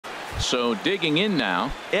So digging in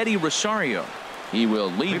now, Eddie Rosario. He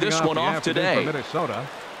will lead this one off today. For Minnesota,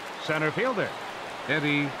 center fielder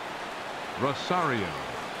Eddie Rosario.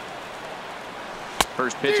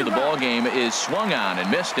 First pitch of the ball game is swung on and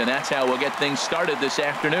missed, and that's how we'll get things started this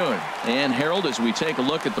afternoon. And Harold, as we take a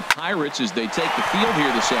look at the Pirates as they take the field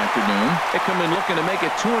here this afternoon, they come in looking to make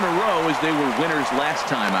it 2 in a row as they were winners last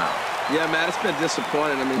time out. Yeah, Matt, it's been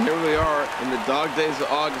disappointing. I mean, here we are in the dog days of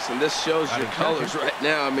August, and this shows your colors right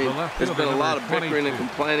now. I mean, there's been a lot of bickering and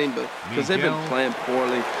complaining, but because they've been playing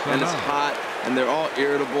poorly, and it's hot, and they're all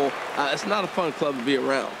irritable. It's not a fun club to be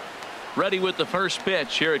around. Ready with the first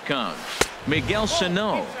pitch. Here it comes. Miguel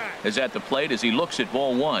Sano is at the plate as he looks at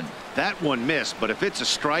ball 1. That one missed, but if it's a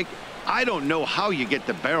strike, I don't know how you get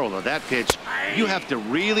the barrel of that pitch. You have to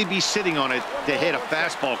really be sitting on it to hit a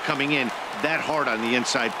fastball coming in that hard on the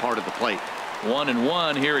inside part of the plate.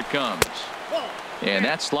 1-1. Here it comes. And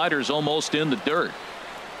that slider's almost in the dirt.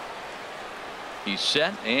 He's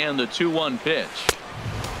set, and the 2-1 pitch.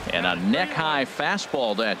 And a neck-high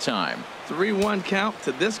fastball that time. 3-1 count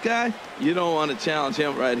to this guy. You don't want to challenge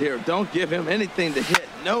him right here. Don't give him anything to hit.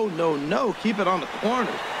 No, no, no. Keep it on the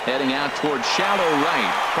corner. Heading out towards shallow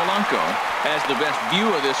right. Polanco has the best view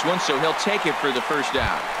of this one, so he'll take it for the first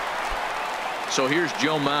out. So here's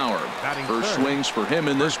Joe Mauer. First swings for him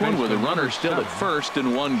in this one with a runner still at first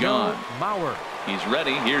and one gone. He's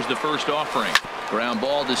ready. Here's the first offering. Ground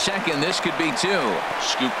ball to second. This could be 2.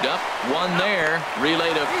 Scooped up. 1 there. Relay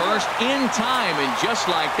to first in time. And just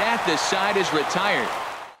like that, this side is retired.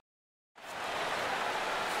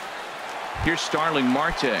 Here's Starling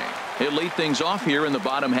Marte. He'll lead things off here in the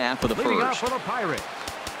bottom half of the Leading first. Up for the Pirates,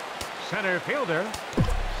 center fielder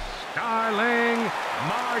Starling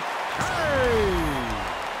Marte.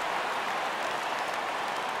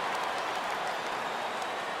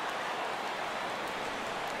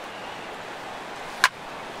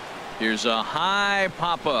 Here's a high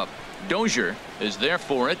pop-up. Dozier is there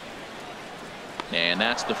for it. And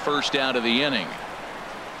that's the first out of the inning.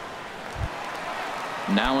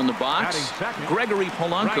 Now in the box, Gregory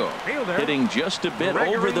Polanco, hitting just a bit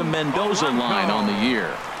over the Mendoza line on the year.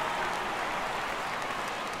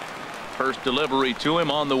 First delivery to him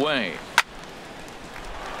on the way.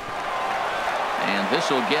 And this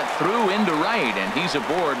will get through into right, and he's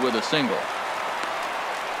aboard with a single.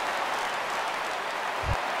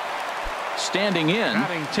 Standing in,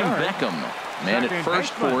 Tim Beckham. Man at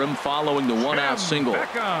first for him following the 1-out single.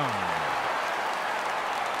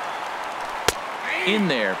 In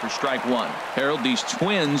there for strike 1. Harold, these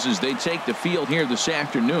Twins, as they take the field here this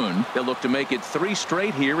afternoon, they'll look to make it 3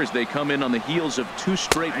 straight here as they come in on the heels of 2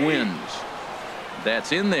 straight wins.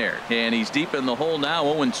 That's in there, and he's deep in the hole now,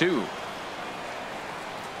 0-2.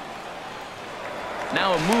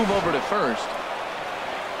 Now a move over to first.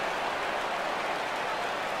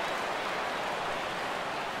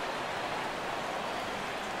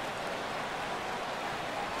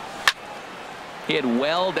 Hit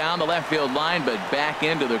well down the left field line, but back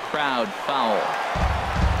into the crowd, foul.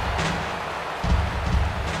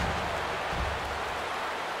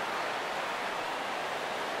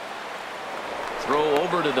 Throw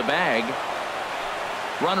over to the bag.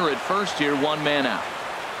 Runner at first here, 1 man out.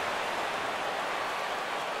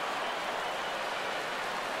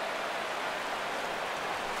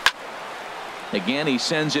 Again, he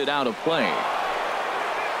sends it out of play.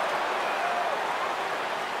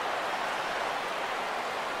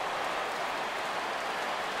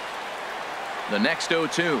 The next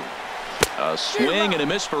 0-2. A swing and a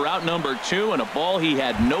miss for out number 2, and a ball he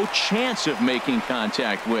had no chance of making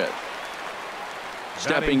contact with.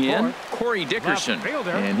 Stepping in, Corey Dickerson,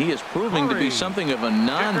 and he is proving to be something of a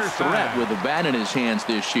non-threat with a bat in his hands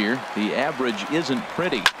this year. The average isn't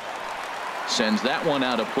pretty. Sends that one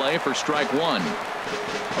out of play for strike 1.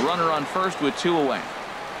 A runner on first with 2 away.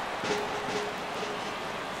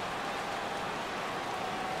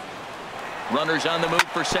 Runners on the move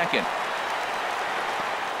for second.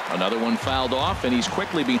 Another one fouled off, and he's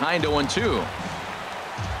quickly behind 0-2.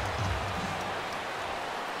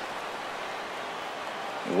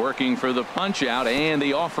 Working for the punch out and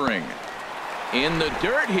the offering. In the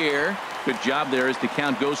dirt here. Good job there as the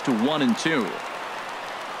count goes to 1-2.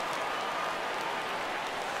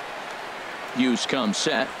 Hughes comes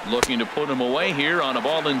set, looking to put him away here on a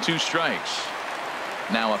ball and 2 strikes.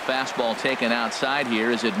 Now a fastball taken outside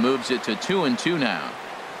here as it moves it to 2-2 now.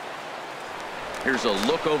 Here's a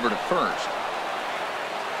look over to first.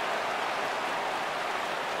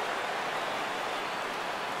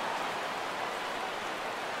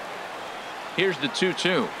 Here's the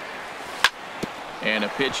 2-2. And a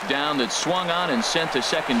pitch down that swung on and sent to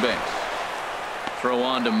second base. Throw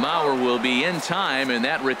on to Mauer will be in time, and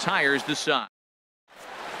that retires the side.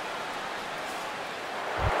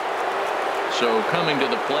 So coming to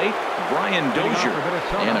the plate, Brian Dozier.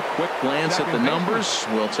 And a quick glance at the numbers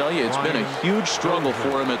will tell you it's been a huge struggle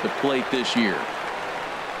for him at the plate this year.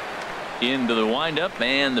 Into the windup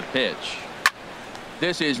and the pitch.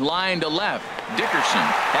 This is line to left. Dickerson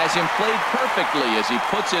has him played perfectly as he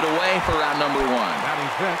puts it away for out number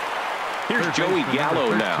 1. Here's Joey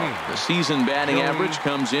Gallo now. The season batting average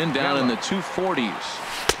comes in down in the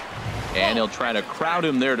 240s. And he'll try to crowd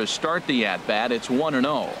him there to start the at-bat. It's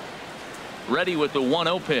 1-0. Ready with the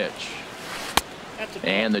 1-0 pitch.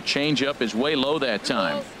 And the changeup is way low that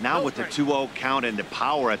time. Now with the 2-0 count and the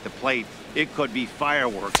power at the plate, it could be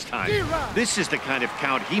fireworks time. This is the kind of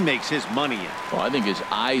count he makes his money in. Well, I think his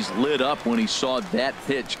eyes lit up when he saw that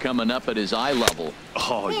pitch coming up at his eye level.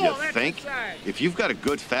 Oh, you think? If you've got a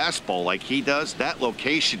good fastball like he does, that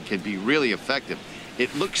location can be really effective.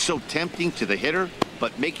 It looks so tempting to the hitter,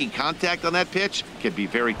 but making contact on that pitch can be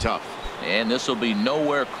very tough. And this will be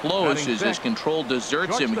nowhere close as his control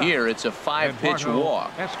deserts him here. It's a 5-pitch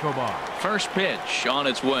walk. First pitch on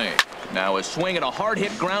its way. Now a swing and a hard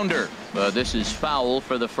hit grounder. But this is foul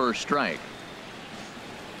for the first strike.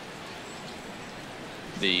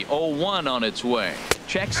 The 0-1 on its way.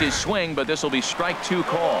 Checks his swing, but this will be strike 2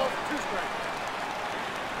 call.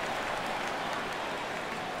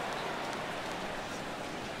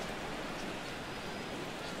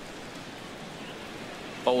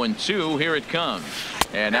 Oh, 0-2, here it comes.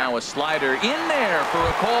 And now a slider in there for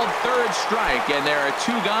a called third strike, and there are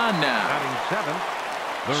 2 gone now.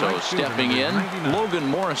 So stepping in, Logan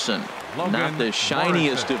Morrison. Not the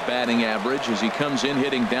shiniest of batting average as he comes in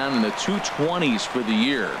hitting down in the 220s for the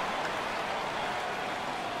year.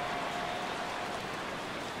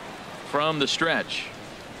 From the stretch.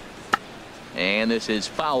 And this is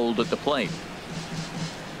fouled at the plate.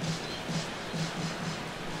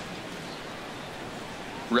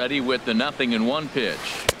 Ready with the 0-1 pitch.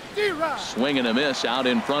 Swing and a miss out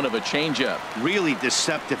in front of a changeup. Really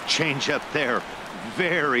deceptive changeup there.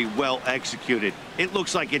 Very well executed. It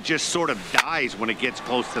looks like it just sort of dies when it gets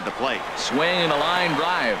close to the plate. Swing and a line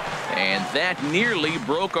drive. And that nearly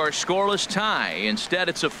broke our scoreless tie. Instead,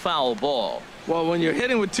 it's a foul ball. Well, when you're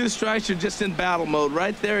hitting with 2 strikes, you're just in battle mode.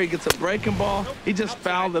 Right there, he gets a breaking ball. He just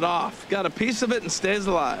fouled it off. Got a piece of it and stays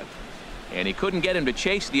alive. And he couldn't get him to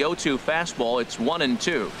chase the 0-2 fastball. It's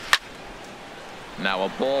 1-2. Now a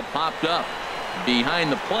ball popped up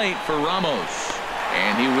behind the plate for Ramos.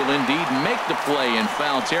 And he will indeed make the play in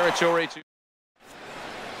foul territory.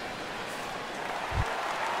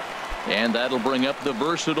 And that'll bring up the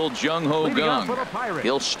versatile Jung Ho Kang.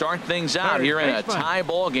 He'll start things out here in a tie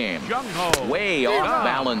ball game. Way off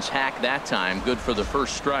balance hack that time. Good for the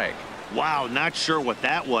first strike. Wow, not sure what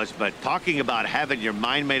that was, but talking about having your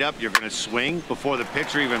mind made up you're going to swing before the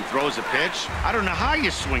pitcher even throws a pitch. I don't know how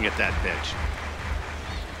you swing at that pitch.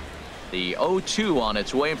 The 0-2 on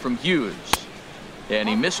its way from Hughes. And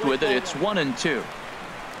he missed with it. It's 1-2.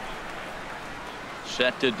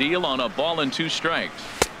 Set to deal on a ball and 2 strikes.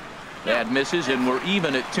 That misses, and we're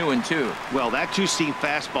even at 2-2. Well, that 2-seam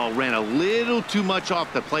fastball ran a little too much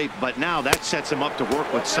off the plate, but now that sets him up to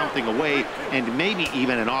work with something away and maybe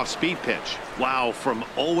even an off-speed pitch. Wow, from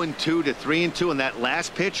 0-2 to 3-2, and that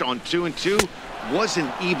last pitch on 2-2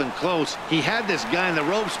 wasn't even close. He had this guy in the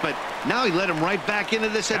ropes, but now he let him right back into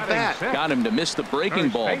this at-bat. Got him to miss the breaking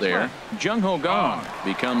ball there. Jung Ho Kang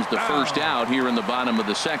becomes the first out here in the bottom of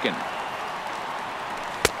the second.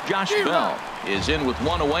 Josh Bell is in with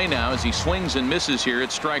 1 away now as he swings and misses here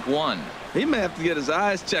at strike 1. He may have to get his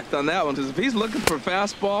eyes checked on that one, because if he's looking for a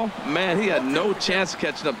fastball, man, he had no chance of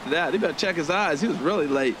catching up to that. He better check his eyes. He was really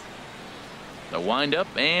late. The windup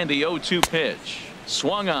and the 0-2 pitch.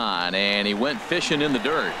 Swung on, and he went fishing in the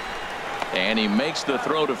dirt. And he makes the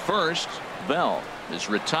throw to first. Bell is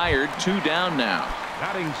retired. 2 down now.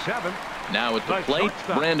 Batting 7. Now at the plate,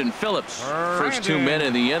 Brandon Phillips. First 2 men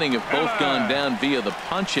in the inning have both gone down via the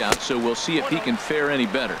punch-out, so we'll see if he can fare any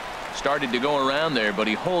better. Started to go around there, but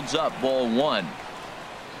he holds up ball 1.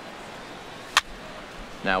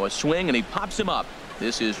 Now a swing, and he pops him up.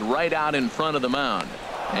 This is right out in front of the mound.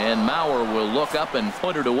 And Mauer will look up and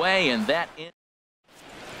put it away, and that in.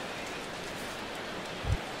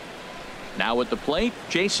 Now at the plate,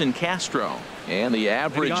 Jason Castro. And the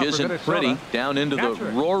average isn't pretty, down into the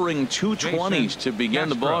roaring 220s to begin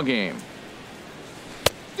the ball game.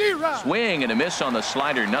 Swing and a miss on the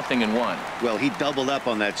slider, 0-1. Well, he doubled up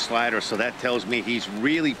on that slider, so that tells me he's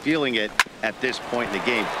really feeling it at this point in the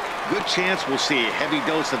game. Good chance we'll see a heavy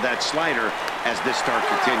dose of that slider as this start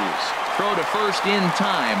continues. Throw to first in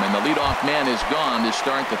time, and the leadoff man is gone to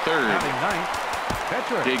start the third.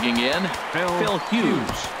 Pitcher. Digging in, Phil Hughes.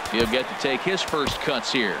 Hughes. He'll get to take his first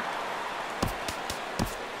cuts here.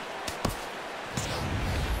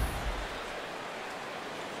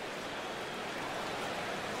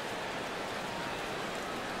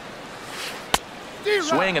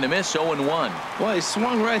 Swing and a miss, 0-1. Well, he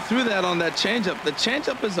swung right through that on that changeup. The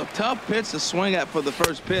changeup is a tough pitch to swing at for the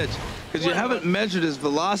first pitch because you haven't measured his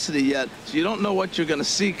velocity yet, so you don't know what you're going to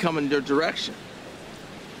see coming your direction.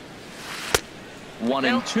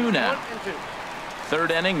 1-2 now.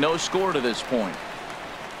 Third inning, no score to this point.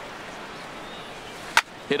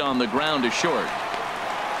 Hit on the ground to short.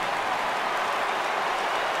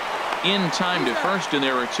 In time to first, and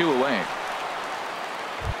there are 2 away.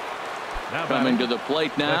 Coming to the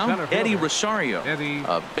plate now, Eddie Rosario.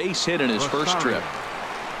 A base hit in his first trip.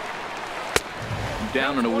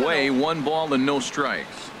 Down and away, 1 ball and no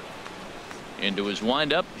strikes. Into his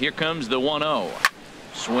windup, here comes the 1-0.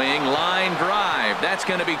 Swing, line drive. That's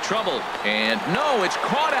going to be trouble. And no, it's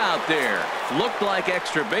caught out there. Looked like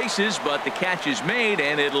extra bases, but the catch is made,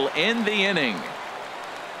 and it'll end the inning.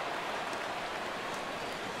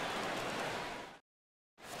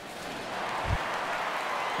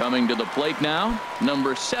 Coming to the plate now,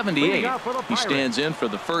 number 78. He stands in for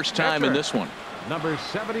the first time in this one. Number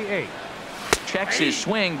 78. Checks his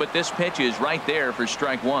swing, but this pitch is right there for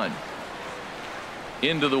strike 1.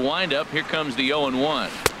 Into the windup, here comes the 0-1.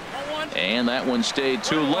 And that one stayed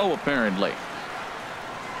too low, apparently.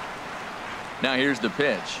 Now here's the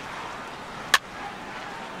pitch.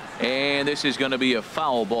 And this is going to be a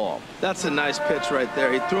foul ball. That's a nice pitch right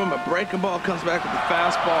there. He threw him a breaking ball, comes back with the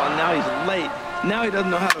fastball, and now he's late. Now he doesn't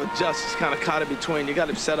know how to adjust. He's kind of caught in between. You got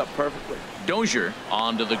him set up perfectly. Dozier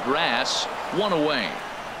onto the grass, 1 away.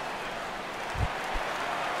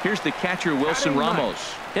 Here's the catcher, Wilson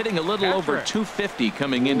Ramos, hitting a little over 250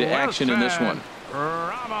 coming into action in this one.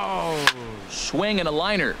 Ramos. Swing and a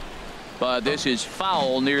liner, but this is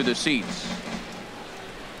foul near the seats.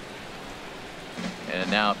 And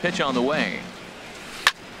now a pitch on the way.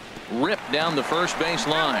 Ripped down the first base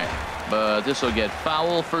line, but this will get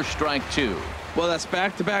foul for strike 2. Well, that's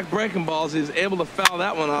back-to-back breaking balls. He's able to foul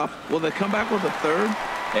that one off. Will they come back with a third?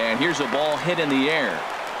 And here's a ball hit in the air.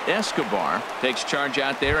 Escobar takes charge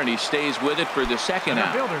out there, and he stays with it for the second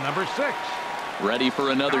out. Fielder, number 6. Ready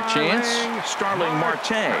for another chance? Starling Marte.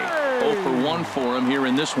 0 for 1 for him here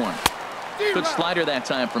in this one. Good slider that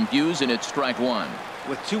time from Hughes, and it's strike 1.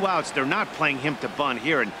 With 2 outs, they're not playing him to bunt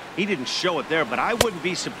here, and he didn't show it there, but I wouldn't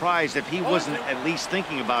be surprised if he wasn't at least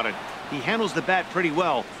thinking about it. He handles the bat pretty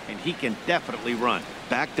well, and he can definitely run.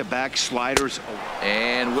 Back-to-back sliders.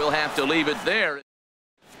 And we'll have to leave it there.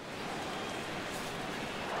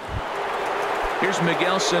 Here's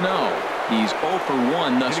Miguel Sano. He's 0 for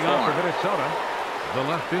 1 thus far. For Minnesota, the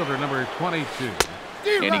left fielder, number 22.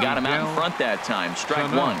 And he got him out in front that time.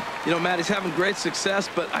 Strike 1. You know, Matt, he's having great success,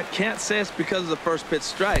 but I can't say it's because of the first pitch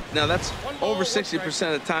strike. Now, that's over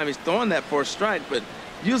 60% of the time he's throwing that for a strike, but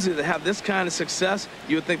usually to have this kind of success,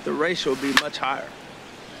 you would think the ratio would be much higher.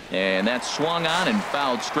 And that's swung on and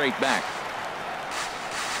fouled straight back.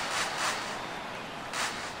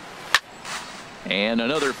 And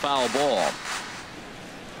another foul ball.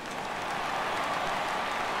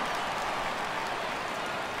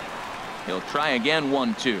 He'll try again,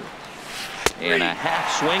 1-2. And a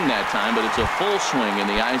half swing that time, but it's a full swing in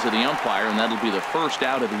the eyes of the umpire, and that'll be the first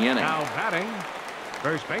out of the inning. Now batting,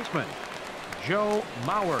 first baseman, Joe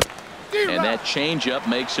Mauer. And that changeup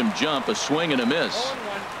makes him jump, a swing and a miss.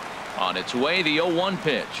 On its way, the 0-1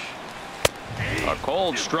 pitch. A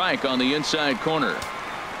cold strike on the inside corner.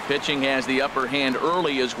 Pitching has the upper hand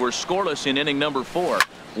early as we're scoreless in inning number 4.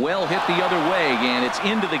 Well hit the other way, and it's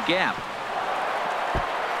into the gap.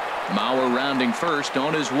 Mauer rounding first,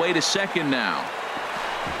 on his way to second now.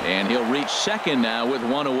 And he'll reach second now with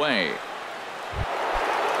 1 away.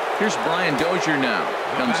 Here's Brian Dozier now.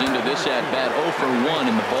 Comes into this at-bat 0 for 1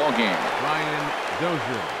 in the ballgame. Brian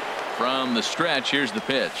Dozier. From the stretch, here's the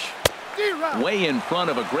pitch. Way in front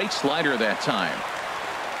of a great slider that time.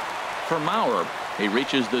 For Mauer, he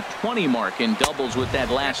reaches the 20 mark and doubles with that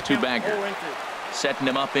last 2-bagger. Setting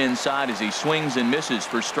him up inside as he swings and misses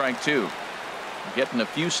for strike 2. Getting a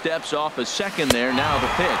few steps off a second there. Now the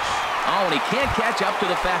pitch. Oh, and he can't catch up to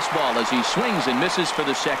the fastball as he swings and misses for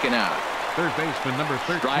the second out. Third baseman, number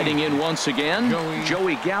 13. Striding in once again,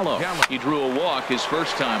 Joey Gallo. He drew a walk his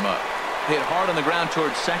first time up. Hit hard on the ground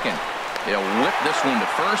towards second. He'll whip this one to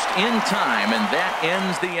first in time, and that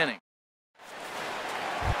ends the inning.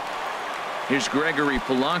 Here's Gregory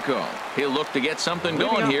Polanco. He'll look to get something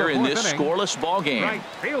going here in this scoreless ball game. Right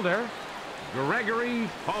fielder, Gregory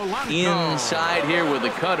Polanco. Inside here with the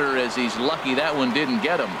cutter, as he's lucky that one didn't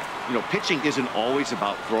get him. You know, pitching isn't always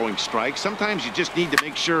about throwing strikes. Sometimes you just need to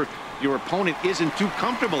make sure your opponent isn't too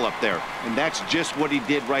comfortable up there. And that's just what he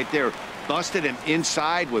did right there. Busted him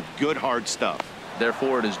inside with good hard stuff.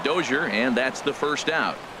 Therefore, it is Dozier, and that's the first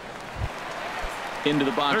out. Into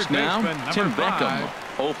the box now, Tim Beckham.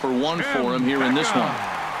 0 for 1 for him here in this one.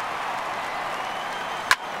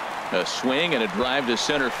 A swing and a drive to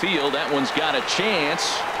center field. That one's got a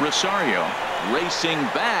chance. Rosario racing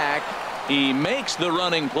back. He makes the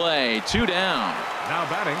running play. 2 down. Now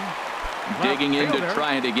batting. Digging in to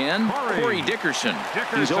try it again. Corey Dickerson.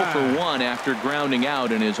 He's 0 for 1 after grounding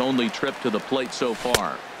out in his only trip to the plate so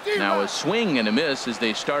far. Now a swing and a miss as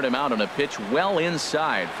they start him out on a pitch well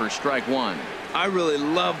inside for strike 1. I really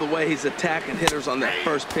love the way he's attacking hitters on that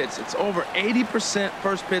first pitch. It's over 80%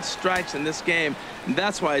 first pitch strikes in this game, and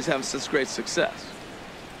that's why he's having such great success.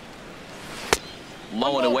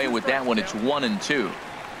 Low and away with that one. It's 1-2.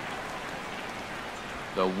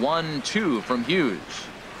 The 1-2 from Hughes.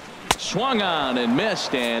 Swung on and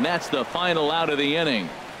missed, and that's the final out of the inning.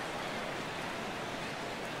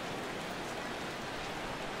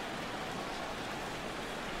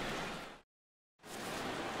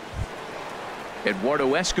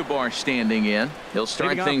 Eduardo Escobar standing in. He'll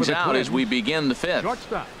start things out as we begin the 5th.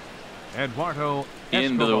 Shortstop, Eduardo Escobar.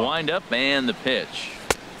 Into the windup and the pitch.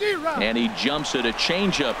 And he jumps at a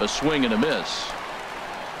changeup, a swing and a miss.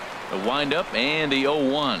 The windup and the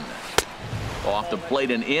 0-1. Off the plate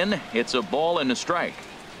and in. It's a ball and a strike.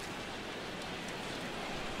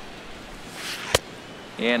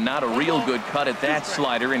 And not a real good cut at that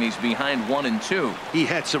slider, and he's behind 1-2. He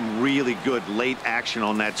had some really good late action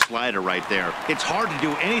on that slider right there. It's hard to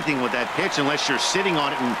do anything with that pitch unless you're sitting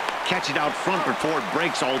on it and catch it out front before it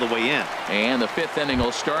breaks all the way in. And the 5th inning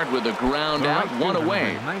will start with a ground out, 1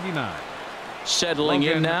 away. 99. Settling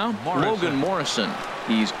in now, Logan Morrison.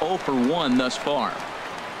 He's 0 for 1 thus far.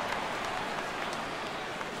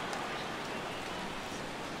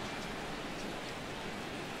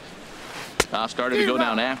 Started to go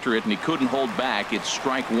down after it, and he couldn't hold back. It's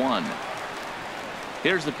strike 1.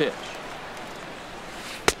 Here's the pitch.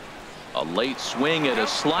 A late swing at a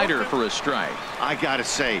slider for a strike. I gotta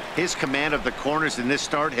say, his command of the corners in this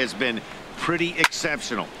start has been pretty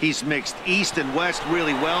exceptional. He's mixed east and west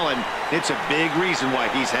really well, and it's a big reason why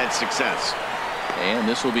he's had success. And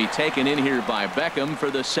this will be taken in here by Beckham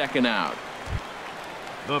for the 2nd out.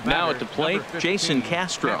 Now at the plate, Jason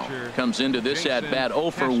Castro comes into this at-bat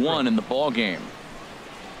 0 for 1 in the ball game.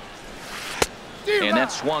 And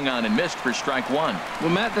that swung on and missed for strike 1. Well,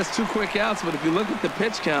 Matt, that's 2 quick outs, but if you look at the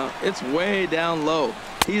pitch count, it's way down low.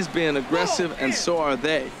 He's being aggressive, and so are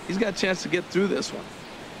they. He's got a chance to get through this one.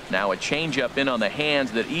 Now a changeup in on the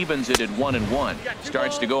hands that evens it at 1-1.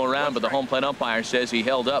 Starts to go around, but the home plate umpire says he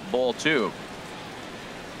held up ball 2.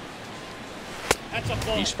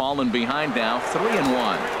 He's fallen behind now,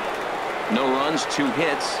 3-1. No runs, 2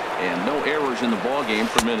 hits, and no errors in the ball game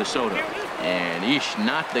for Minnesota. And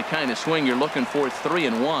not the kind of swing you're looking for.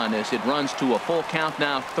 3-1 as it runs to a full count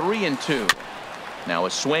now, 3-2. Now a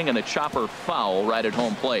swing and a chopper foul right at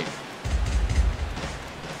home plate.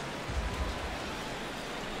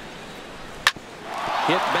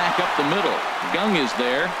 Hit back up the middle. Gung is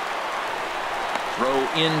there. Throw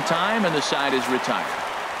in time, and the side is retired.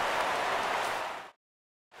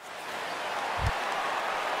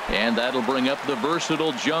 And that'll bring up the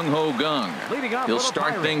versatile Jung-Ho Gung. He'll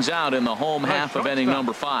start things out in the home half of inning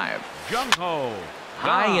number 5. Jung-Ho.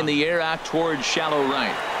 High in the air out towards shallow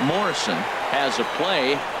right. Morrison has a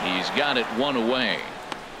play. He's got it 1 away.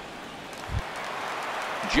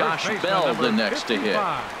 Josh Bell the next to hit.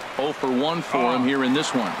 0 for 1 for him here in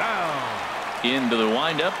this one. Into the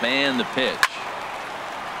windup and the pitch.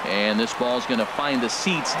 And this ball's going to find the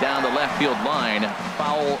seats down the left field line.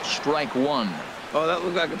 Foul, strike 1. Oh, that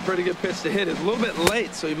looked like a pretty good pitch to hit. It's a little bit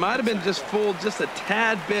late, so he might have been just fooled just a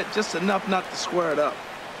tad bit, just enough not to square it up.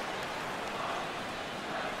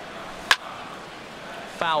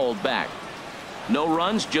 Fouled back. No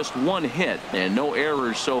runs, just 1 hit, and no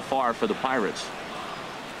errors so far for the Pirates.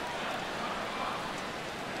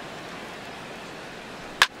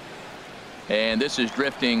 And this is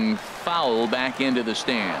drifting foul back into the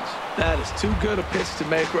stands. That is too good a pitch to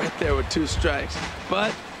make right there with 2 strikes.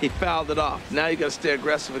 But he fouled it off. Now you got to stay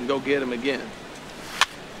aggressive and go get him again.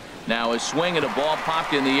 Now a swing and a ball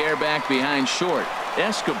popped in the air back behind short.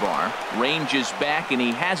 Escobar ranges back, and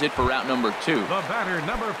he has it for route number 2. The batter,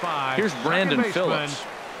 number 5. Here's Brandon Phillips.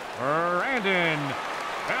 Brandon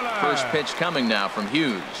Phillips. First pitch coming now from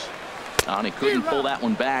Hughes. And he couldn't pull that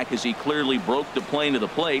one back as he clearly broke the plane to the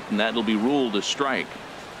plate, and that'll be ruled a strike.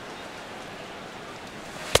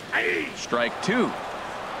 Strike 2.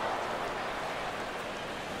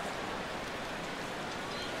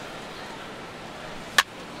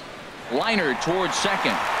 Liner towards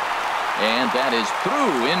second. And that is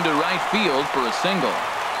through into right field for a single.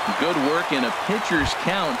 Good work in a pitcher's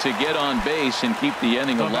count to get on base and keep the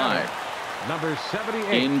inning alive. Number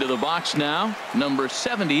 78. Into the box now. Number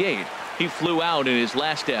 78. He flew out in his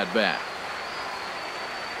last at bat.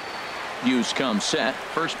 Hughes comes set.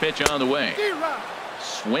 First pitch on the way.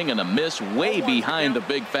 Swing and a miss way behind the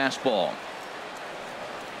big fastball.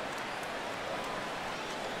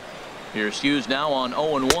 Here's Hughes now on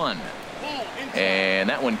 0-1. And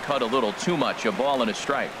that one cut a little too much. A ball and a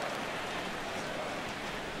strike.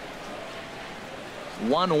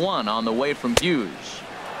 1-1 on the way from Hughes.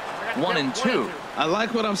 1-2. I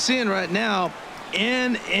like what I'm seeing right now.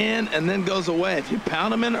 In, and then goes away. If you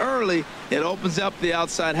pound him in early, it opens up the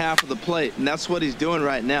outside half of the plate, and that's what he's doing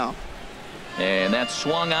right now. And that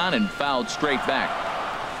swung on and fouled straight back.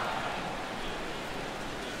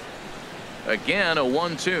 Again, a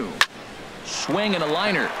 1-2. Swing and a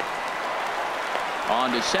liner.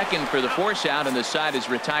 On to second for the force out, and the side is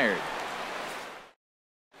retired.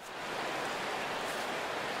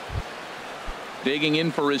 Digging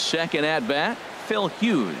in for his second at bat, Phil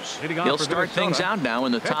Hughes. He'll start things out now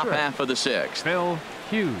in the top half of the sixth. Phil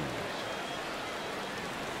Hughes.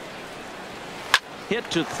 Hit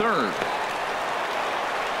to third.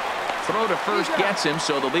 Throw to first gets him,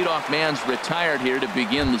 so the leadoff man's retired here to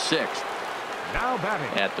begin the sixth. Now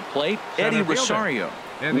batting at the plate, Eddie Rosario.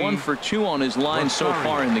 1 for 2 on his line so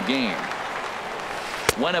far in the game.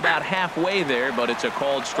 Went about halfway there, but it's a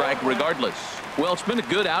called strike regardless. Well, it's been a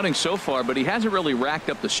good outing so far, but he hasn't really racked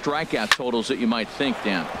up the strikeout totals that you might think,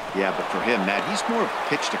 Dan. Yeah, but for him, Matt, he's more of a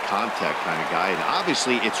pitch to contact kind of guy, and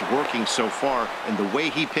obviously it's working so far, and the way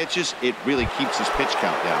he pitches, it really keeps his pitch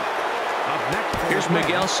count down. Here's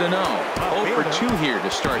Miguel Sano. 0 for 2 here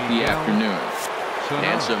to start the afternoon.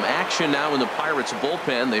 And some action now in the Pirates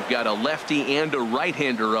bullpen. They've got a lefty and a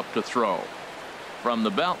right-hander up to throw. From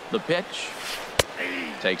the belt, the pitch.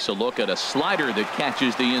 Takes a look at a slider that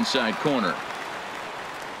catches the inside corner.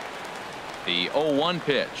 The 0-1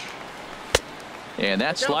 pitch. And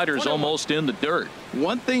that slider's almost in the dirt.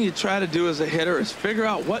 One thing you try to do as a hitter is figure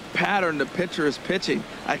out what pattern the pitcher is pitching.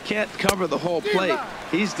 I can't cover the whole plate.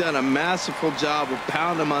 He's done a masterful job of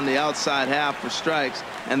pounding him on the outside half for strikes,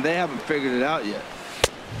 and they haven't figured it out yet.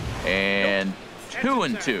 And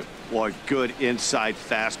 2-2. Boy, good inside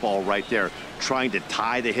fastball right there. Trying to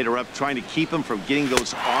tie the hitter up, trying to keep him from getting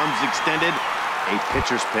those arms extended. A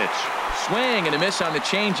pitcher's pitch. Swing and a miss on the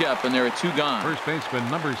changeup, and there are 2 gone. First baseman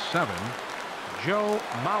number 7, Joe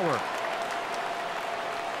Mauer.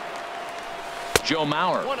 Joe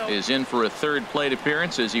Mauer is in for a third plate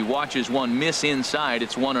appearance as he watches one miss inside.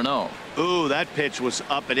 It's 1-0. Ooh, that pitch was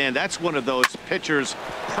up and in. That's one of those pitcher's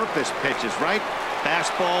purpose pitches, right?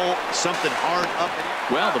 Fastball, something hard up and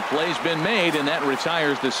in. Well, the play's been made, and that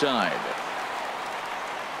retires the side.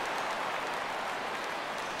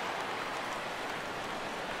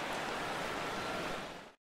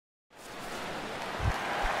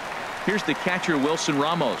 Here's the catcher, Wilson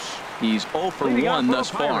Ramos. He's 0 for 1 thus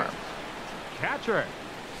far. Catcher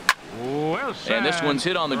Wilson. And this one's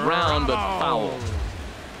hit on the ground, but foul.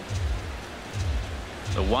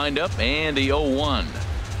 The windup and the 0-1.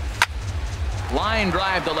 Line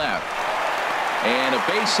drive to left. And a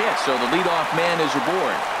base hit, so the leadoff man is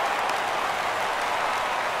aboard.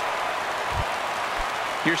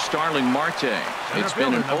 Here's Starling Marte. It's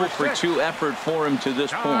been an 0 for 2 effort for him to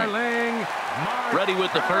this point. Ready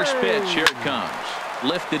with the first pitch. Here it comes.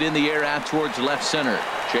 Lifted in the air out towards left center.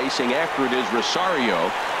 Chasing after it is Rosario.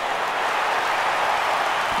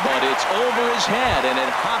 But it's over his head, and it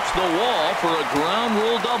hops the wall for a ground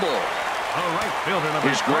rule double.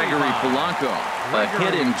 Here's Gregory Polanco. A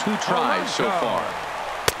hit in 2 tries so far.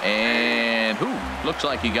 And looks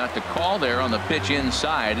like he got the call there on the pitch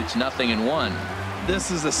inside. It's 0-1.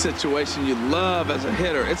 This is a situation you love as a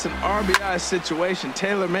hitter. It's an RBI situation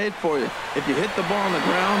tailor-made for you. If you hit the ball on the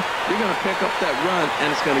ground, you're going to pick up that run,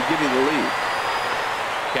 and it's going to give you the lead.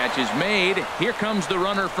 Catch is made. Here comes the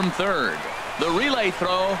runner from third. The relay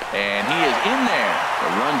throw, and he is in there.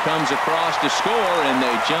 The run comes across to score, and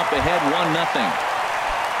they jump ahead 1-0.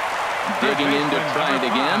 Digging in to try it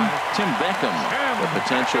again, Tim Beckham. The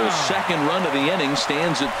potential second run of the inning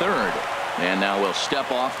stands at third. And now we'll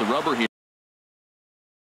step off the rubber here.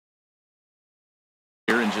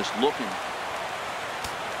 And just looking.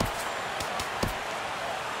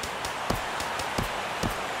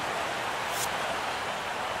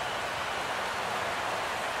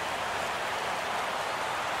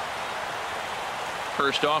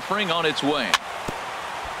 First offering on its way.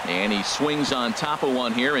 And he swings on top of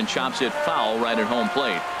one here and chops it foul right at home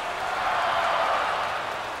plate.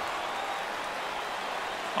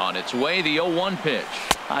 On its way, the 0-1 pitch.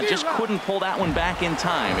 Just couldn't pull that one back in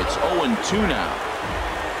time. It's 0-2 now.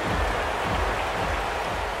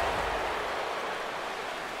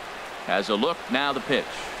 Has a look, now the pitch.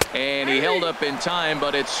 And he held up in time,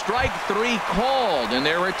 but it's strike 3 called, and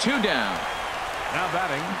there are 2 down. Now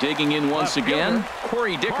batting. Digging in once again,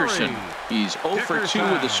 Corey Dickerson. He's 0 for 2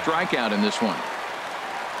 with a strikeout in this one.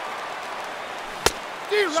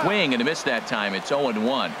 Swing and a miss that time. It's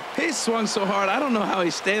 0-1. He swung so hard, I don't know how he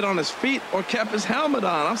stayed on his feet or kept his helmet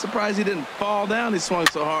on. I'm surprised he didn't fall down. He swung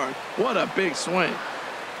so hard. What a big swing.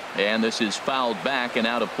 And this is fouled back and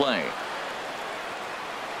out of play.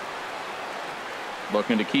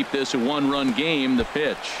 Looking to keep this a 1-run game. The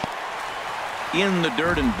pitch. In the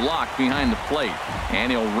dirt and blocked behind the plate.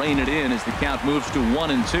 And he'll rein it in as the count moves to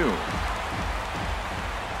 1-2.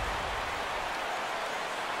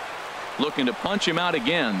 Looking to punch him out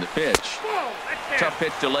again. The pitch. Tough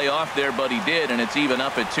pitch to lay off there, but he did, and it's even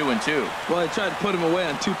up at 2-2. Well, he tried to put him away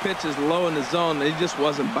on 2 pitches low in the zone. He just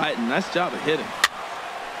wasn't biting. Nice job of hitting.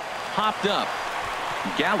 Popped up.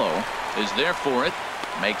 Gallo is there for it.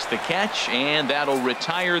 Makes the catch, and that'll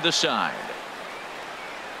retire the side.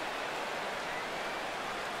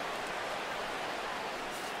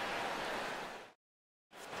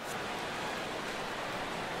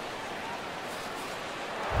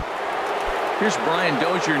 Here's Brian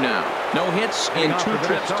Dozier now. No hits in 2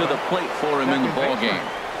 trips to the plate for him in the ball game.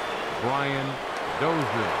 Brian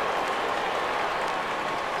Dozier.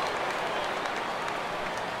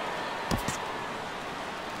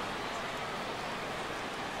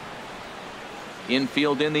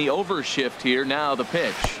 Infield in the overshift here. Now the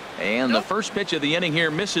pitch. And the first pitch of the inning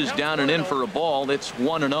here misses down and in for a ball. It's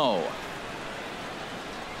 1-0.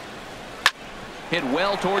 Hit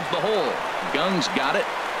well towards the hole. Gung's got it.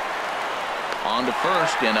 On to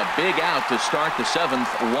first, and a big out to start the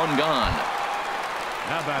 7th. 1 gone.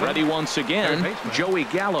 Ready once again. Joey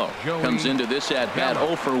Gallo comes into this at bat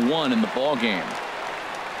 0 for 1 in the ball game.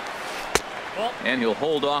 And he'll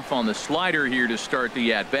hold off on the slider here to start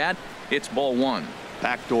the at bat. It's ball 1.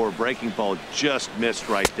 Backdoor breaking ball just missed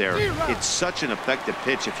right there. It's such an effective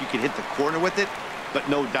pitch if you can hit the corner with it, but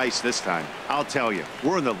no dice this time. I'll tell you,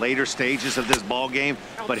 we're in the later stages of this ball game,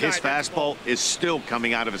 but his fastball is still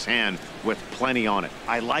coming out of his hand with plenty on it.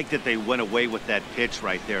 I like that they went away with that pitch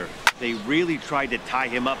right there. They really tried to tie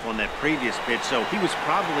him up on that previous pitch, so he was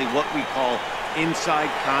probably what we call inside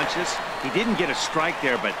conscious. He didn't get a strike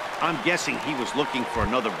there, but I'm guessing he was looking for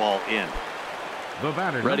another ball in.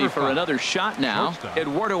 Ready for another shot now.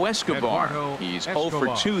 Eduardo Escobar. He's 0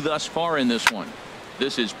 for 2 thus far in this one.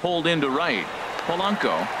 This is pulled into right.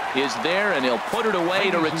 Polanco is there, and he'll put it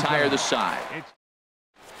away to retire the side.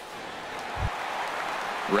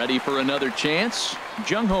 Ready for another chance.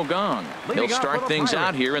 Jung Ho Kang. He'll start things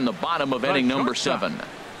out here in the bottom of inning number 7.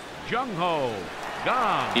 Jung Ho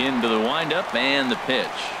Kang. Into the windup and the pitch.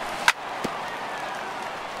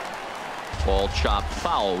 Ball chopped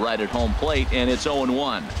foul right at home plate, and it's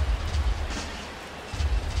 0-1.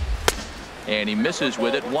 And he misses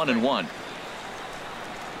with it. 1-1.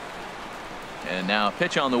 And now a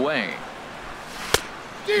pitch on the way.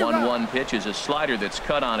 1-1 pitch is a slider that's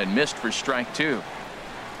cut on and missed for strike 2.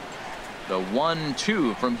 The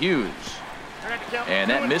 1-2 from Hughes. And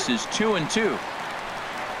that misses 2-2.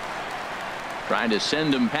 Trying to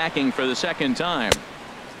send him packing for the second time.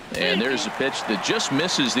 And there's a pitch that just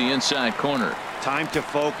misses the inside corner. Time to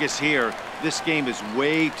focus here. This game is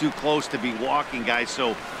way too close to be walking, guys,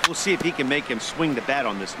 so we'll see if he can make him swing the bat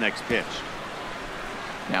on this next pitch.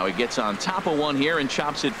 Now he gets on top of one here and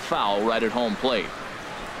chops it foul right at home plate.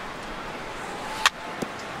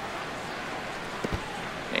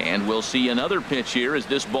 And we'll see another pitch here as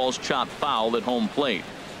this ball's chopped foul at home plate.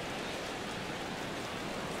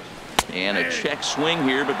 And a check swing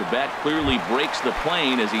here, but the bat clearly breaks the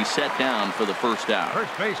plane as he's set down for the first out.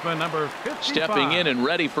 First baseman number 55. Stepping in and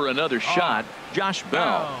ready for another shot, Josh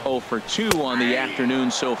Bell. 0 for 2 on the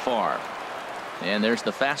afternoon so far. And there's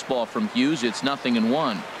the fastball from Hughes. It's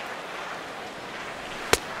 0-1.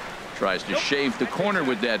 Tries to shave the corner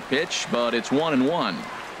with that pitch, but it's 1-1.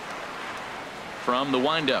 From the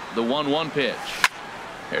windup, the 1-1 pitch.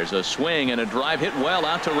 There's a swing and a drive hit well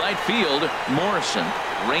out to right field. Morrison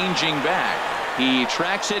ranging back. He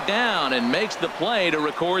tracks it down and makes the play to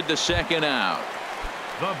record the second out.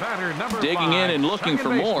 The batter, number Digging 5, in and looking for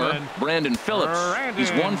more, Brandon Phillips.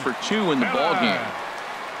 He's 1 for 2 in the ball game.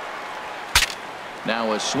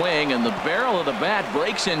 Now a swing, and the barrel of the bat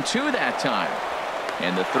breaks in 2 that time.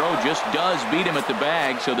 And the throw just does beat him at the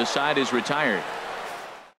bag, so the side is retired.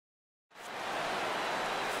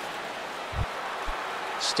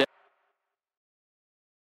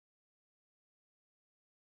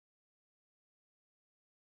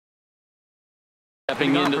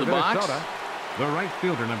 Stepping into the box. The right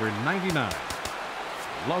fielder, number 99,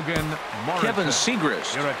 Logan Morrison. Kevin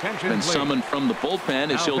Segrist Your attention, been please. summoned from the bullpen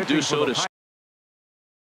as he'll do so to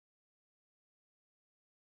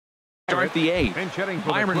start the eighth.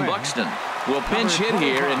 Byron Buxton will pinch hit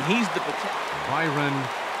here, and he's the Byron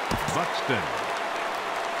Buxton.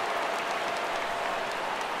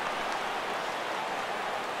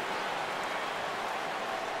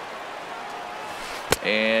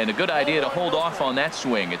 And a good idea to hold off on that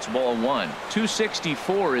swing. It's ball one.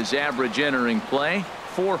 264 is average entering play.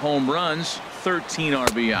 4 home runs, 13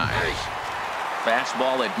 RBIs.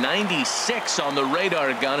 Fastball at 96 on the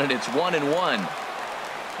radar gun, and it's 1-1.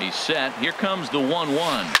 He's set. Here comes the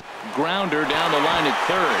 1-1. Grounder down the line at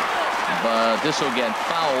third. But this will get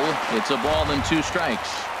foul. It's a ball and 2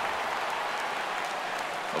 strikes.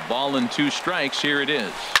 A ball and 2 strikes. Here it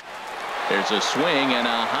is. There's a swing and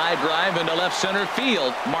a high drive into left center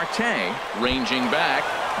field. Marte ranging back,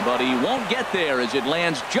 but he won't get there as it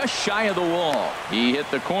lands just shy of the wall. He hit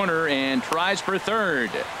the corner and tries for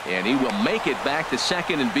third, and he will make it back to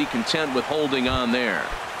second and be content with holding on there.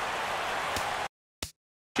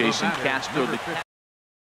 Jason Castro, the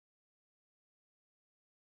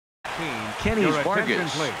Kenny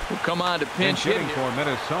Vargas will come on to pinch hitting for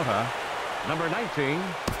Minnesota, number 19,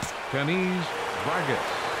 Kenny Vargas.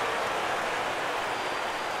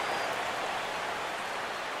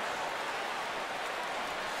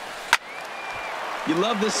 You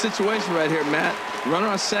love this situation right here, Matt. Runner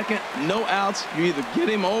on second, no outs. You either get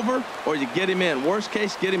him over or you get him in. Worst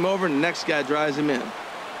case, get him over and the next guy drives him in.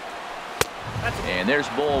 And there's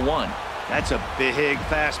ball one. That's a big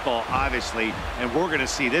fastball, obviously, and we're going to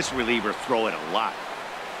see this reliever throw it a lot.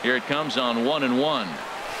 Here it comes on 1-1.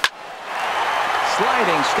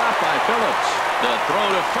 Sliding stop by Phillips. The throw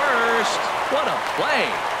to first. What a play.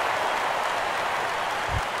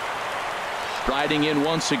 Striding in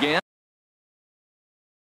once again.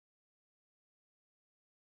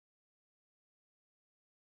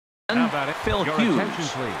 Phil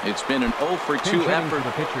Hughes. It's been an 0 for 2 effort.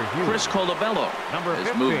 Chris Colabello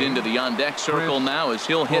has moved into the on-deck circle now as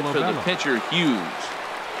he'll hit for the pitcher Hughes.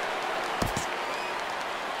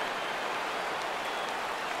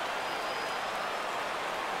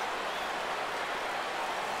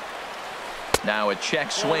 Now a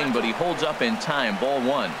check swing, but he holds up in time. Ball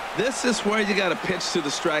one. This is where you got to pitch to the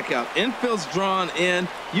strikeout. Infield's drawn in.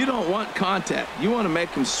 You don't want contact. You want to make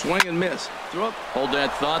him swing and miss. Throw up. Hold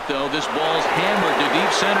that thought, though. This ball's hammered to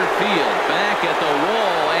deep center field. Back at the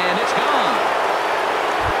wall, and it's gone.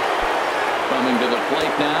 Coming to the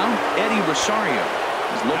plate now, Eddie Rosario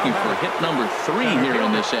is looking for hit number 3 here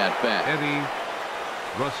in this at-bat. Eddie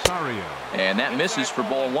Rosario. And that misses for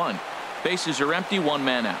ball one. Bases are empty, 1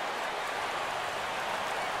 man out.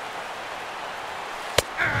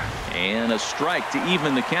 And a strike to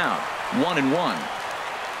even the count. 1-1.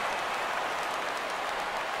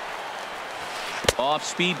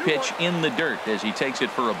 Off-speed pitch in the dirt as he takes it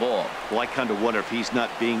for a ball. Well, I kind of wonder if he's not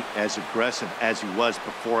being as aggressive as he was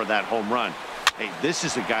before that home run. Hey, this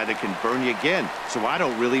is a guy that can burn you again, so I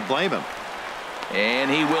don't really blame him. And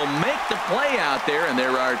he will make the play out there, and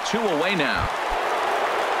there are 2 away now.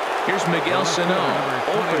 Here's Miguel Sano,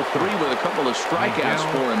 0 for 3 with a couple of strikeouts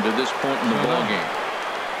for him to this point in the ballgame.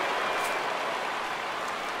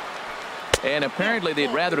 And apparently they'd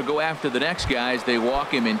rather go after the next guy as they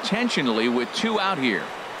walk him intentionally with 2 out here.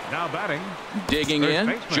 Now batting. Digging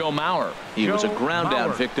in, Joe Mauer. He was a ground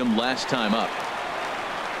out victim last time up.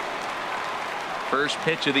 First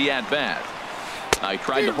pitch of the at-bat. I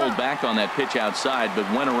tried to hold back on that pitch outside,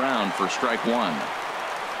 but went around for strike 1.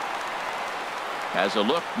 Has a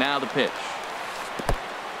look, now the pitch.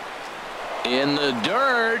 In the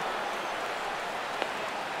dirt.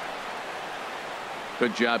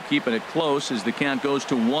 Good job keeping it close as the count goes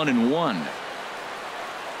to 1-1.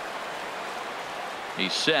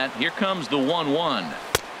 He's set. Here comes the 1-1.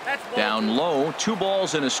 Down low, 2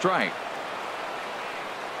 balls and a strike.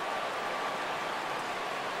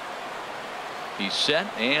 He's set,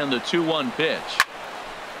 and the 2-1 pitch.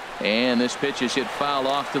 And this pitch is hit foul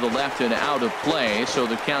off to the left and out of play, so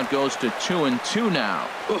the count goes to 2-2 now.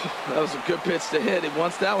 Oh, that was a good pitch to hit. He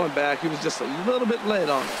wants that one back. He was just a little bit late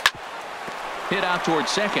on it. Hit out towards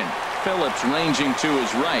second. Phillips ranging to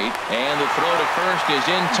his right, and the throw to first is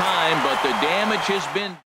in time, but the damage has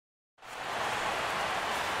been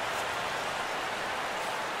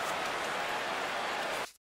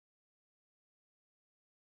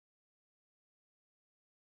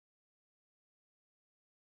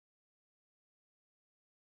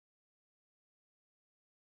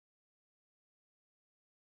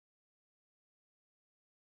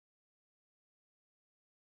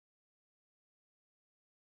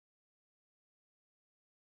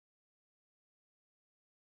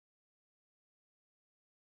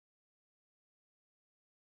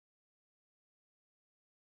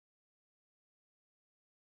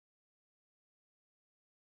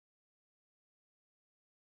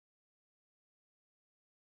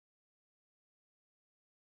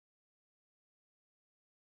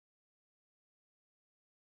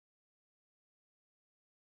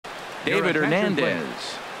David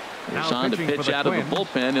Hernandez is on to pitch out of the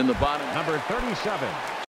bullpen in the bottom. Number 37.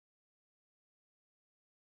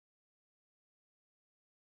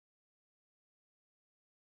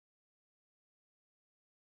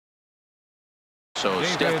 So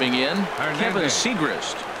stepping in, Kevin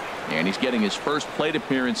Segrist. And he's getting his first plate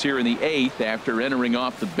appearance here in the 8th after entering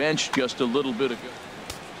off the bench just a little bit ago.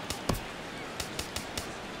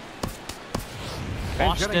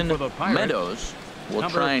 Austin Meadows will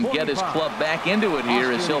try and get his club back into it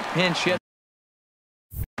here as he'll pinch hit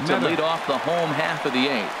to lead off the home half of the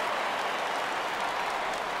 8th.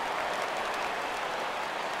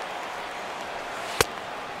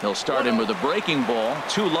 He'll start him with a breaking ball.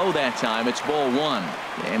 Too low that time. It's ball 1.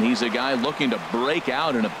 And he's a guy looking to break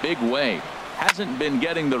out in a big way. Hasn't been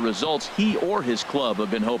getting the results he or his club have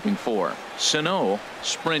been hoping for. Sano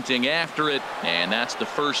sprinting after it, and that's the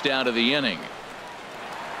first out of the inning.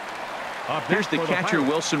 Here's the catcher,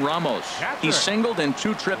 Wilson Ramos. He's singled in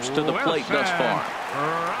 2 trips to the plate thus far.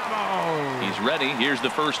 He's ready. Here's the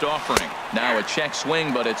first offering. Now a check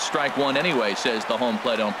swing, but it's strike 1 anyway, says the home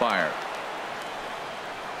plate umpire.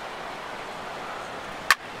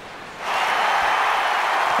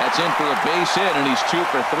 That's in for a base hit, and he's 2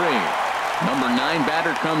 for 3. Number 9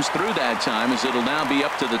 batter comes through that time as it'll now be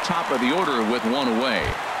up to the top of the order with 1 away.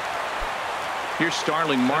 Here's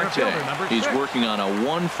Starling Marte. He's working on a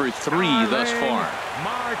 1 for 3 thus far.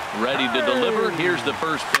 Ready to deliver. Here's the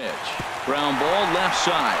first pitch. Ground ball left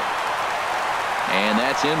side. And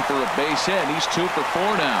that's in for a base hit. He's 2 for 4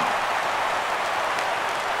 now.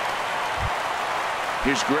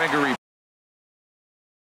 Here's Gregory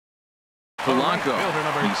Polanco.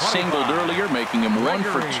 He singled earlier, making him 1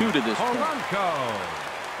 for 2 to this point.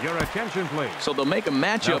 Your attention, please. So they'll make a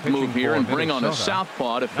matchup move here and bring on a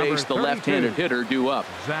southpaw to face the left-handed hitter due up.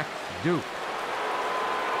 Zach Duke.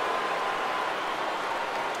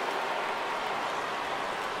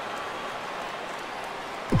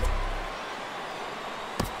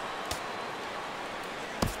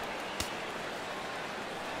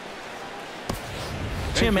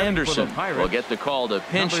 Tim Anderson will get the call to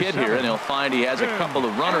pinch hit here, and he'll find he has a couple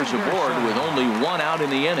of runners aboard with only 1 out in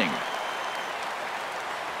the inning.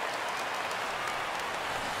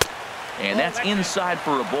 And that's inside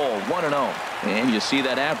for a ball, 1-0. And you see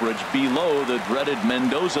that average below the dreaded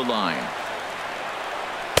Mendoza line.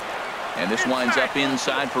 And this winds up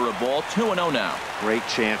inside for a ball, 2-0 now. Great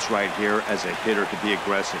chance right here as a hitter to be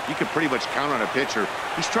aggressive. You can pretty much count on a pitcher.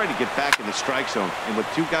 He's trying to get back in the strike zone. And with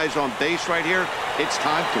 2 guys on base right here, it's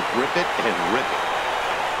time to grip it and rip it.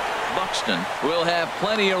 Buxton will have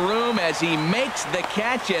plenty of room as he makes the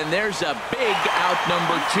catch, and there's a big out,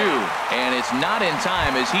 number 2. And it's not in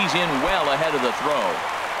time as he's in well ahead of the throw.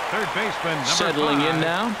 Third baseman, number Settling 5. in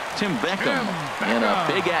now, Tim Beckham. And a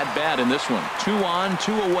big at-bat in this one. 2 on,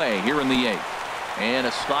 2 away here in the 8th. And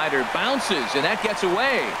a slider bounces, and that gets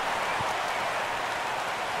away.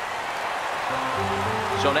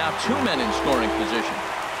 So now 2 men in scoring position.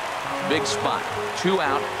 Big spot. 2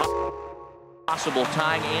 out. Possible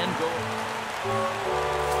tying and goal.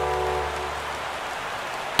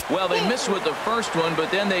 Well, they miss with the first one,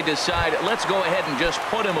 but then they decide, let's go ahead and just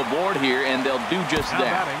put him aboard here, and they'll do just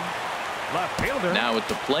that. Left fielder. Now at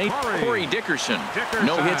the plate, Corey Dickerson.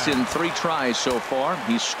 No hits in 3 tries so far.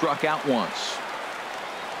 He's struck out once.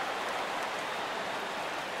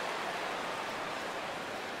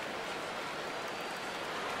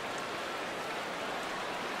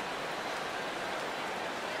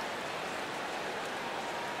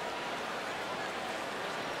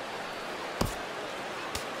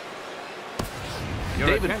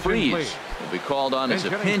 David Freese will be called on as a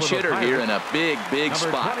pinch hitter here in a big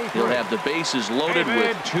spot. He'll have the bases loaded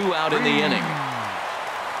with 2 out in the inning.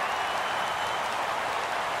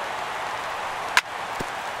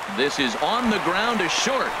 This is on the ground to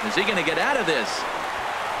short. Is he going to get out of this?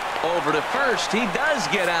 Over to first. He does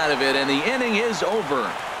get out of it, and the inning is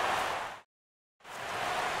over.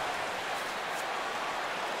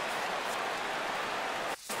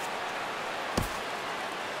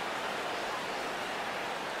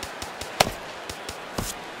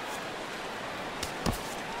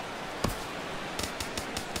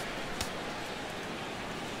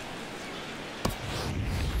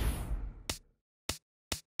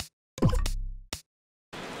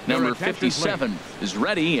 Number 57 is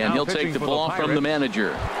ready, and he'll take the ball from the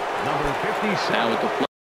manager. Number 57. Now at the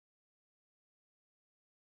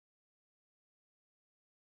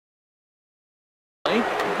plate,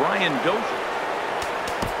 Brian Dozier.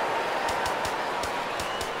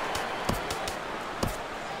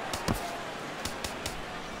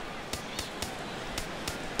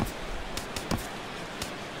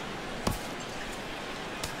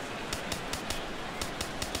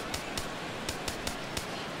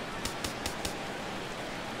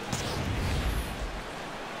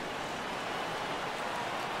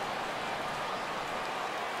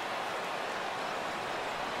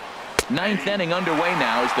 Ninth inning underway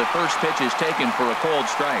now as the first pitch is taken for a cold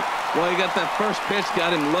strike. Well, he got that first pitch,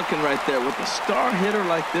 got him looking right there. With a star hitter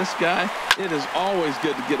like this guy, it is always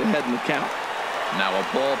good to get ahead in the count. Now a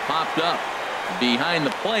ball popped up behind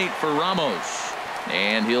the plate for Ramos.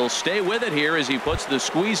 And he'll stay with it here as he puts the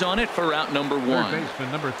squeeze on it for out number 1. Third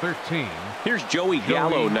baseman number 13. Here's Joey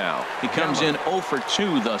Gallo now. He comes in 0 for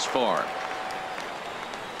 2 thus far.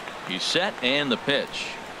 He's set and the pitch.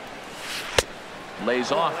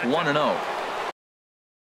 Lays off 1-0.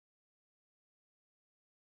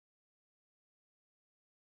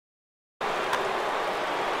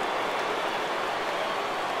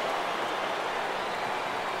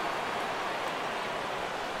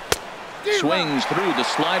 Swings through the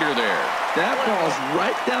slider there. That ball's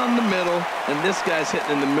right down the middle, and this guy's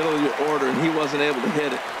hitting in the middle of your order, and he wasn't able to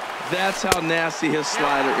hit it. That's how nasty his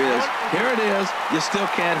slider is. Here it is. You still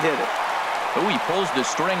can't hit it. Oh, he pulls the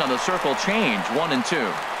string on the circle change. 1-2.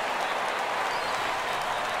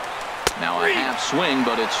 Now a half swing,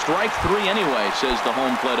 but it's strike 3 anyway, says the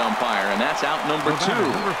home plate umpire, and that's out number 2.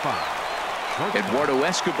 Number 5. Eduardo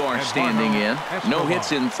Escobar standing in. No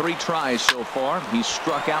hits in 3 tries so far. He's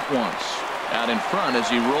struck out once. Out in front as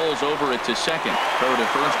he rolls over it to second. Throw to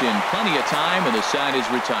first in plenty of time, and the side is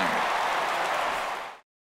retired.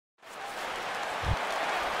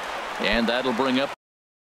 And that'll bring up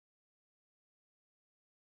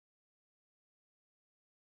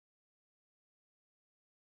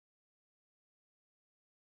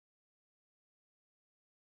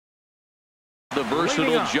the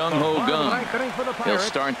versatile Jung Ho Kang. He'll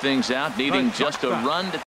start things out needing just a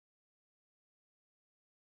run to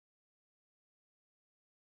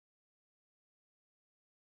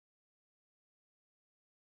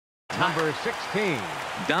number 16.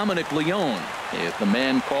 Dominic Leone is the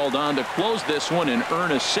man called on to close this one and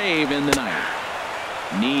earn a save in the ninth.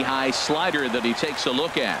 Knee-high slider that he takes a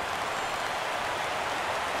look at.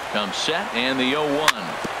 Comes set and the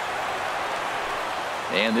 0-1.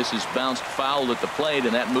 And this is bounced foul at the plate,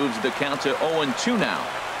 and that moves the count to 0-2 now.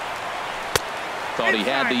 Thought he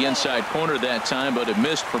had the inside corner that time, but it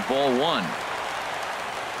missed for ball 1.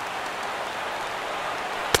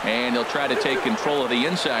 And he'll try to take control of the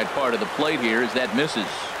inside part of the plate here as that misses.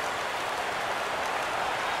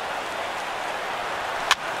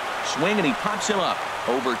 Swing, and he pops him up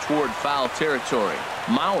over toward foul territory.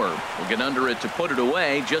 Mauer will get under it to put it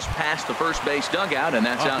away just past the first base dugout, and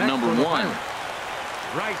that's out number 1.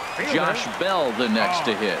 Josh Bell the next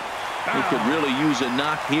to hit. He could really use a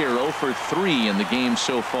knock here. 0 for 3 in the game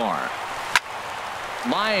so far.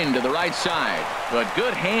 Line to the right side, but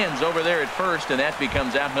good hands over there at first, and that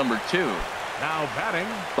becomes out number 2. Now batting.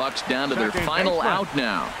 Bucks down to their final out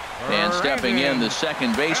now, and stepping in the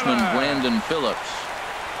second baseman Brandon Phillips.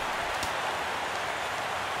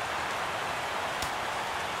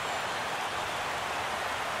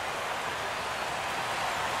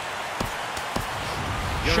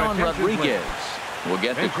 Sean Rodriguez will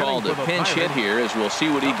get the call to pinch hit here, as we'll see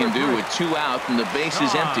what he can do with 2 out and the base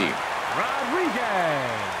is empty.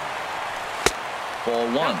 Rodriguez. Ball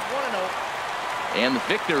 1. And the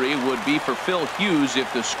victory would be for Phil Hughes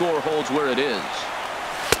if the score holds where it is.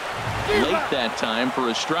 Late that time for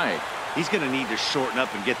a strike. He's going to need to shorten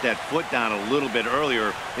up and get that foot down a little bit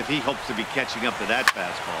earlier if he hopes to be catching up to that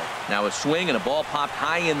fastball. Now a swing and a ball popped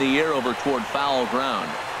high in the air over toward foul ground.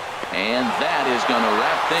 And that is going to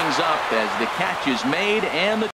wrap things up as the catch is made and the